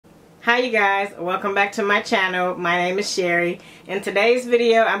Hi you guys, welcome back to my channel. My name is Sherry. In today's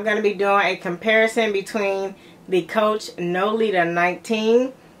video I'm going to be doing a comparison between the Coach Nolita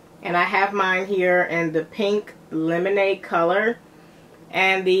 19, and I have mine here in the pink lemonade color,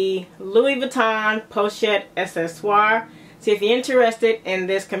 and the Louis Vuitton Pochette Accessoires. So if you're interested in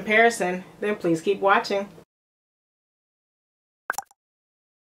this comparison, then please keep watching.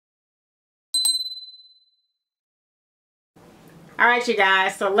 Alright you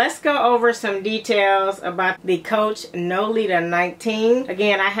guys, so let's go over some details about the Coach Nolita 19.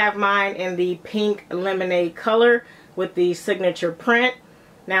 Again, I have mine in the pink lemonade color with the signature print.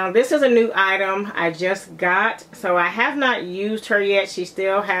 Now this is a new item I just got, so I have not used her yet. She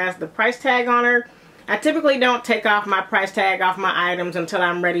still has the price tag on her. I typically don't take off my price tag off my items until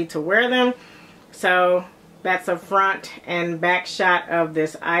I'm ready to wear them. So that's a front and back shot of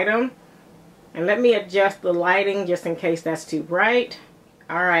this item. And let me adjust the lighting just in case that's too bright.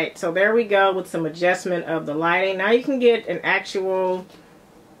 Alright, so there we go with some adjustment of the lighting. Now you can get an actual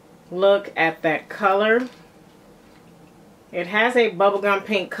look at that color. It has a bubblegum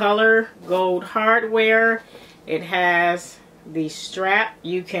pink color, gold hardware. It has the strap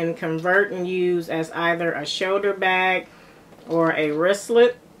you can convert and use as either a shoulder bag or a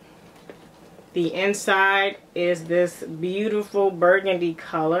wristlet. The inside is this beautiful burgundy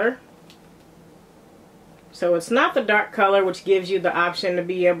color. So it's not the dark color, which gives you the option to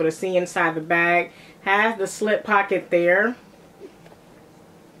be able to see inside the bag. Has the slip pocket there.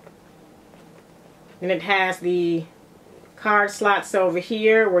 And it has the card slots over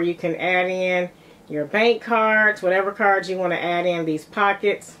here where you can add in your bank cards, whatever cards you want to add in these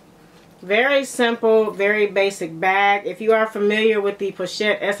pockets. Very simple, very basic bag. If you are familiar with the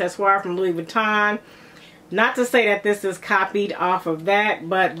Pochette Accessoires from Louis Vuitton, not to say that this is copied off of that,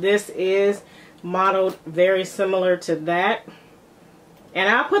 but this is modeled very similar to that. And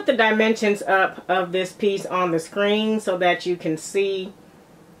I'll put the dimensions up of this piece on the screen so that you can see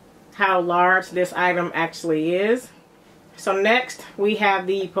how large this item actually is. So next we have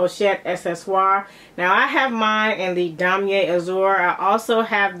the Pochette Accessoires. Now I have mine in the Damier Azur. I also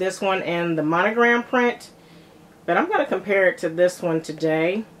have this one in the monogram print, but I'm going to compare it to this one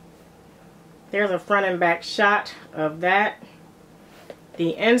today. There's a front and back shot of that.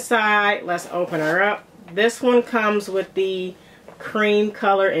 The inside, let's open her up. This one comes with the cream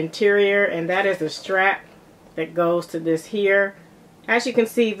color interior, and that is the strap that goes to this here. As you can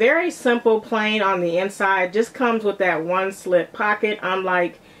see, very simple, plain on the inside. Just comes with that one slip pocket,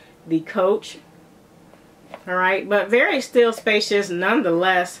 unlike the Coach. Alright, but very still spacious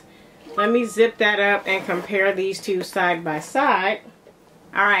nonetheless. Let me zip that up and compare these two side by side.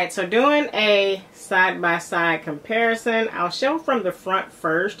 Alright, so doing a side-by-side comparison, I'll show from the front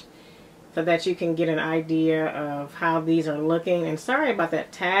first so that you can get an idea of how these are looking. And sorry about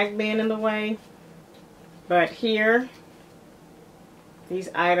that tag being in the way. But here, these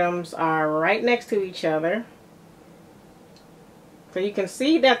items are right next to each other. So you can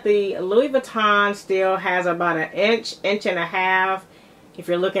see that the Louis Vuitton still has about an inch and a half, if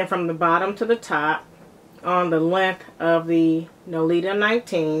you're looking from the bottom to the top, on the length of the Nolita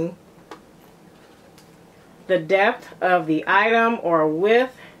 19. The depth of the item or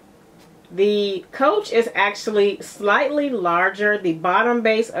width, the Coach is actually slightly larger. The bottom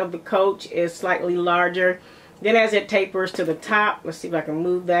base of the Coach is slightly larger. Then as it tapers to the top, let's see if I can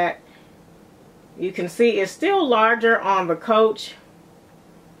move that. You can see it's still larger on the Coach,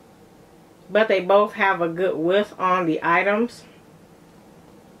 but they both have a good width on the items.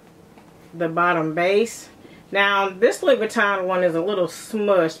 The bottom base. Now this Louis Vuitton one is a little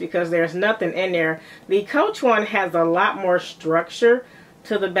smushed because there's nothing in there. The Coach one has a lot more structure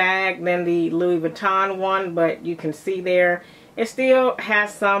to the bag than the Louis Vuitton one, but you can see there it still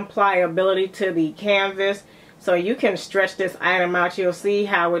has some pliability to the canvas, so you can stretch this item out. You'll see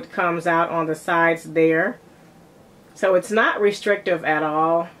how it comes out on the sides there. So it's not restrictive at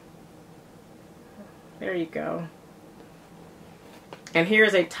all. There you go. And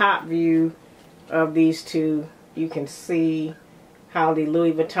here's a top view of these two. You can see how the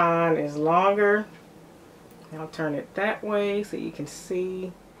Louis Vuitton is longer. I'll turn it that way so you can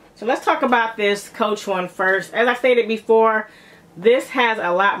see. So let's talk about this Coach one first. As I stated before, this has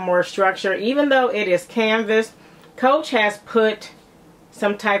a lot more structure. Even though it is canvas, Coach has put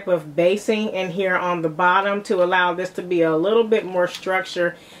some type of basing in here on the bottom to allow this to be a little bit more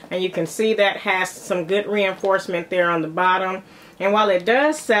structure. And you can see that has some good reinforcement there on the bottom. And while it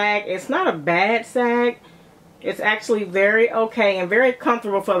does sag, it's not a bad sag. It's actually very okay and very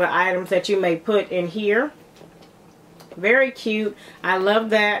comfortable for the items that you may put in here. Very cute. I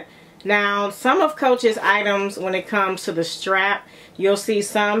love that. Now, some of Coach's items, when it comes to the strap, you'll see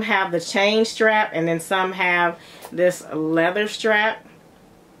some have the chain strap and then some have this leather strap.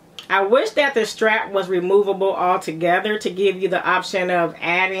 I wish that the strap was removable altogether to give you the option of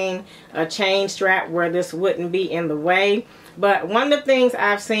adding a chain strap where this wouldn't be in the way. But one of the things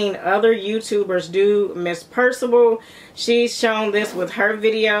I've seen other YouTubers do, Miss Percival, she's shown this with her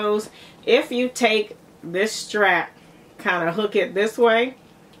videos. If you take this strap, kind of hook it this way,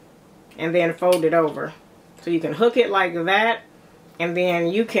 and then fold it over. So you can hook it like that, and then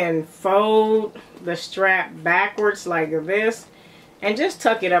you can fold the strap backwards like this, and just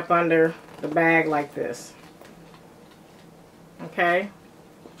tuck it up under the bag like this. Okay.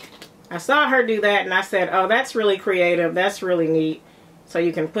 I saw her do that and I said, oh, that's really creative. That's really neat. So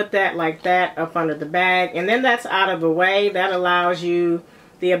you can put that like that up under the bag, and then that's out of the way. That allows you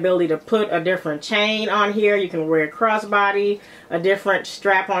the ability to put a different chain on here. You can wear a crossbody, a different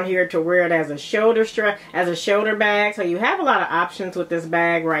strap on here to wear it as a shoulder strap, as a shoulder bag. So you have a lot of options with this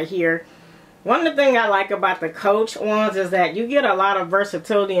bag right here. One of the things I like about the Coach ones is that you get a lot of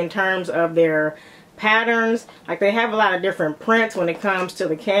versatility in terms of their patterns. Like, they have a lot of different prints when it comes to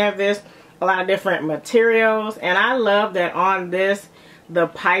the canvas, a lot of different materials. And I love that on this, the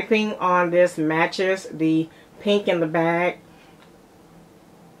piping on this matches the pink in the bag.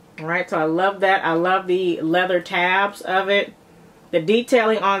 Alright, so I love that. I love the leather tabs of it. The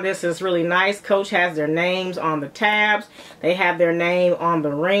detailing on this is really nice. Coach has their names on the tabs. They have their name on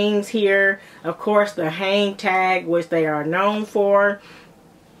the rings here. Of course, the hang tag, which they are known for.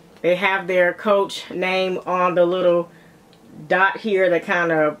 They have their Coach name on the little dot here that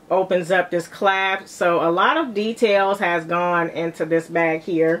kind of opens up this clasp. So a lot of details has gone into this bag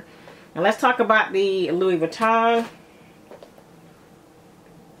here. And let's talk about the Louis Vuitton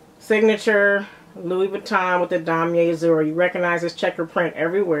signature Louis Vuitton with the Damier Azur. You recognize this checker print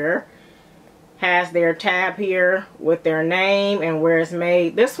everywhere. Has their tab here with their name and where it's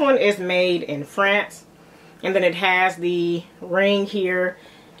made. This one is made in France. And then it has the ring here.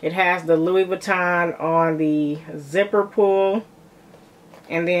 It has the Louis Vuitton on the zipper pull.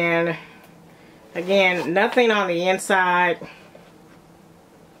 And then, again, nothing on the inside.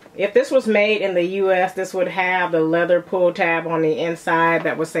 If this was made in the US, this would have the leather pull tab on the inside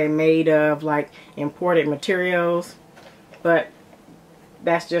that would say made of like imported materials. But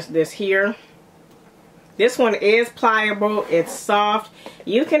that's just this here. This one is pliable. It's soft.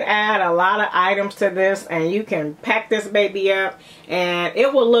 You can add a lot of items to this and you can pack this baby up and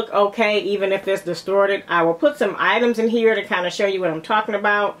it will look okay even if it's distorted. I will put some items in here to kind of show you what I'm talking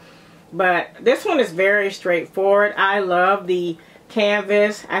about. But this one is very straightforward. I love the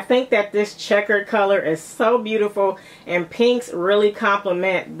canvas. I think that this checkered color is so beautiful, and pinks really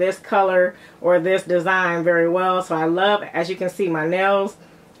complement this color or this design very well. So I love, as you can see, my nails.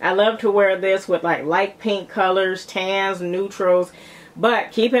 I love to wear this with like light pink colors, tans, neutrals.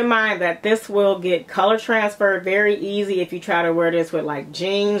 But keep in mind that this will get color transferred very easy if you try to wear this with like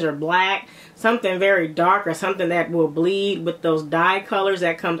jeans or black, something very dark or something that will bleed with those dye colors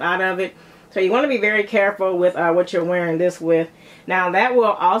that comes out of it. So you want to be very careful with what you're wearing this with. Now that will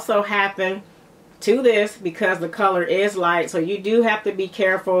also happen to this because the color is light. So you do have to be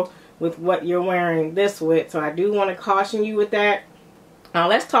careful with what you're wearing this with. So I do want to caution you with that. Now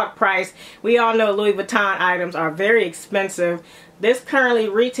let's talk price. We all know Louis Vuitton items are very expensive. This currently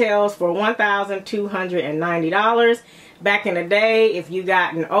retails for $1,290. Back in the day, if you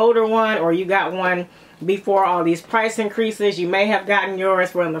got an older one or you got one before all these price increases, you may have gotten yours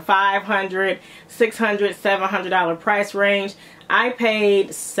for in the $500, $600, $700 price range. I paid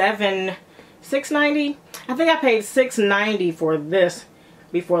 $690. I think I paid $690 for this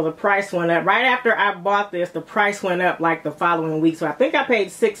before the price went up. Right after I bought this, the price went up like the following week. So I think I paid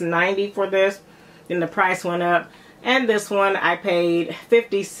 $690 for this. Then the price went up. And this one I paid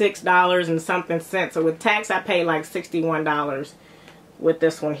 $56 and something cents. So with tax I paid like $61 with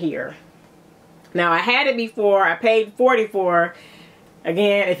this one here. Now I had it before. I paid $44.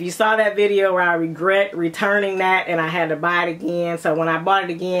 Again, if you saw that video where I regret returning that and I had to buy it again. So when I bought it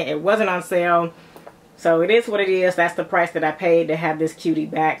again, it wasn't on sale. So it is what it is. That's the price that I paid to have this cutie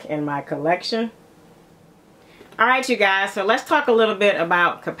back in my collection. Alright you guys, so let's talk a little bit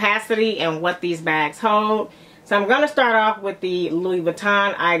about capacity and what these bags hold. So I'm going to start off with the Louis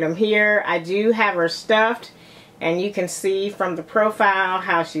Vuitton item here. I do have her stuffed, and you can see from the profile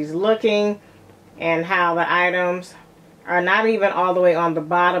how she's looking and how the items are not even all the way on the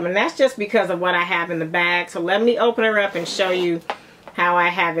bottom, and that's just because of what I have in the bag. So let me open her up and show you how I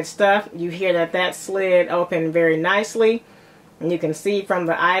have it stuffed. You hear that that slid open very nicely, and you can see from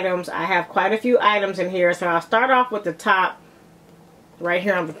the items I have quite a few items in here. So I'll start off with the top right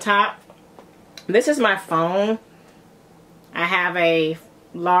here on the top. This is my phone. I have a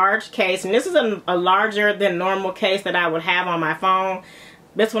large case, and this is a larger than normal case that I would have on my phone.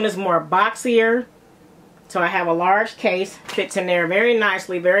 This one is more boxier. So I have a large case, fits in there very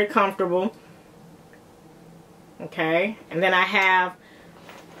nicely, very comfortable. Okay, and then I have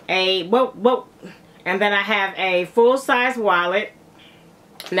a full-size wallet.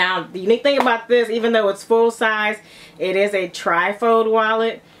 Now, the unique thing about this, even though it's full size, it is a tri-fold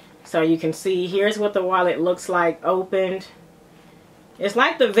wallet. So you can see, here's what the wallet looks like opened. It's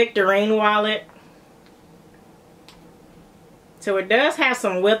like the Victorine wallet. So it does have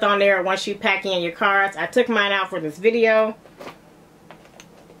some width on there once you pack in your cards. I took mine out for this video.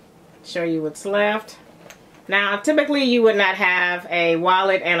 Show you what's left. Now, typically you would not have a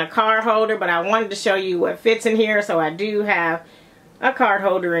wallet and a card holder, but I wanted to show you what fits in here. So I do have a card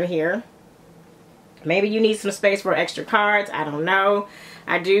holder in here. Maybe you need some space for extra cards. I don't know.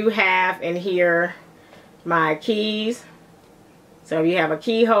 I do have in here my keys. So you have a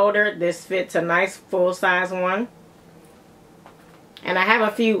key holder. This fits a nice full-size one. And I have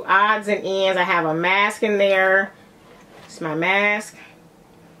a few odds and ends. I have a mask in there. It's my mask.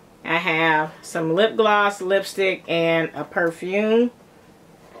 I have some lip gloss, lipstick, and a perfume.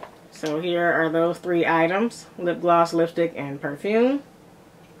 So here are those 3 items. Lip gloss, lipstick, and perfume.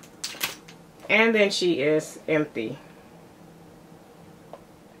 And then she is empty.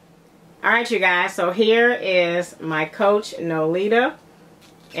 Alright, you guys. So here is my Coach Nolita.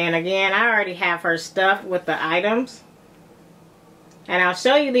 And again, I already have her stuffed with the items. And I'll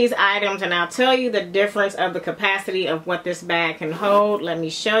show you these items and I'll tell you the difference of the capacity of what this bag can hold. Let me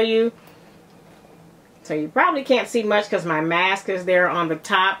show you. So you probably can't see much because my mask is there on the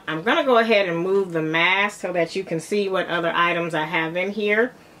top. I'm going to go ahead and move the mask so that you can see what other items I have in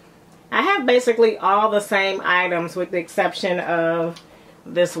here. I have basically all the same items with the exception of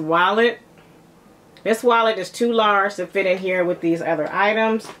this wallet. This wallet is too large to fit in here with these other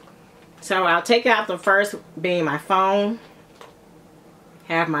items. So I'll take out the first being my phone.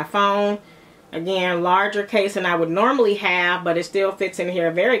 Have my phone. Again, larger case than I would normally have, but it still fits in here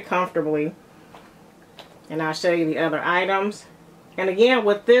very comfortably. And I'll show you the other items. And again,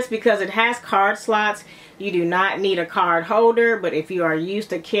 with this, because it has card slots, you do not need a card holder. But if you are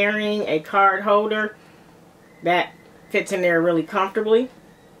used to carrying a card holder, that fits in there really comfortably.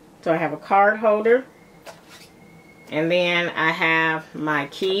 So I have a card holder. And then I have my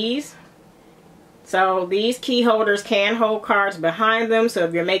keys. So these key holders can hold cards behind them. So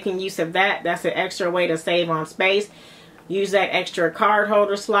if you're making use of that, that's an extra way to save on space. Use that extra card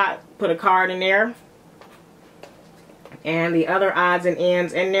holder slot, put a card in there. And the other odds and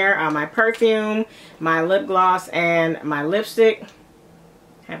ends in there are my perfume, my lip gloss, and my lipstick.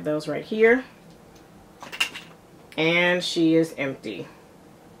 Have those right here. And she is empty.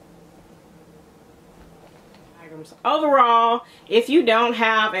 Overall, if you don't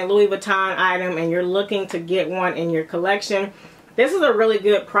have a Louis Vuitton item and you're looking to get one in your collection, this is a really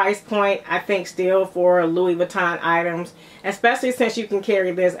good price point, I think, still for Louis Vuitton items, especially since you can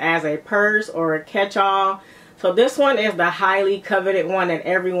carry this as a purse or a catch-all. So this one is the highly coveted one that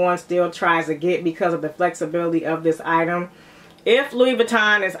everyone still tries to get because of the flexibility of this item. If Louis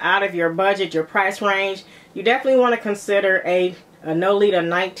Vuitton is out of your budget, your price range, you definitely want to consider a Nolita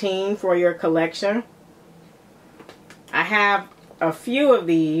 19 for your collection. I have a few of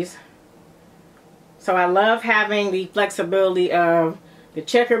these, so I love having the flexibility of the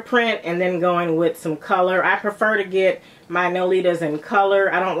checker print and then going with some color. I prefer to get my Nolitas in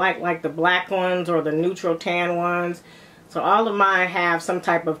color. I don't like the black ones or the neutral tan ones. So all of mine have some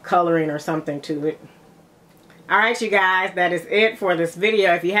type of coloring or something to it. Alright, you guys, that is it for this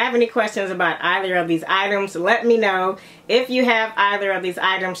video. If you have any questions about either of these items, let me know. If you have either of these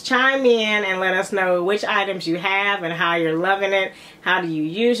items, chime in and let us know which items you have and how you're loving it. How do you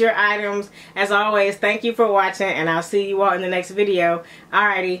use your items? As always, thank you for watching, and I'll see you all in the next video.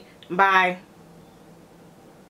 Alrighty, bye.